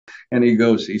And he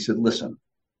said, listen,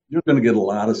 you're going to get a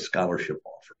lot of scholarship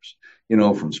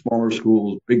offers, from smaller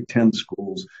schools, Big Ten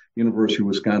schools, University of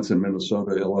Wisconsin,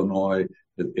 Minnesota, Illinois,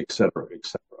 et cetera, et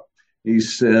cetera. He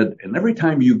said, and every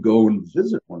time you go and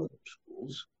visit one of those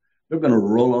schools, they're going to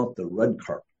roll out the red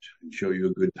carpet and show you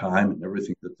a good time and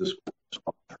everything that this school is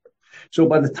offering. So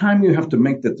by the time you have to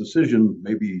make that decision,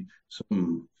 maybe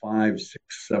some 5,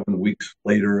 6, 7 weeks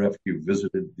later after you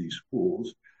visited these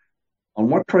schools, on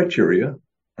what criteria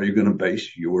are you going to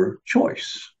base your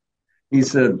choice? He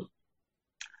said,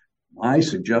 my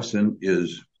suggestion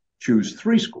is choose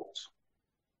 3 schools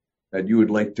that you would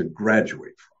like to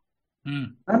graduate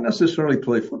from. Not necessarily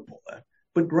play football at,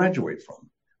 but graduate from.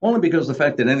 Only because the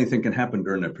fact that anything can happen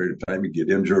during that period of time, you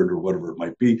get injured or whatever it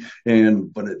might be,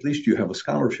 but at least you have a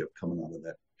scholarship coming out of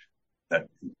that.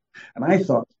 And I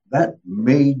thought that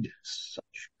made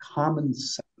such common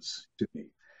sense to me.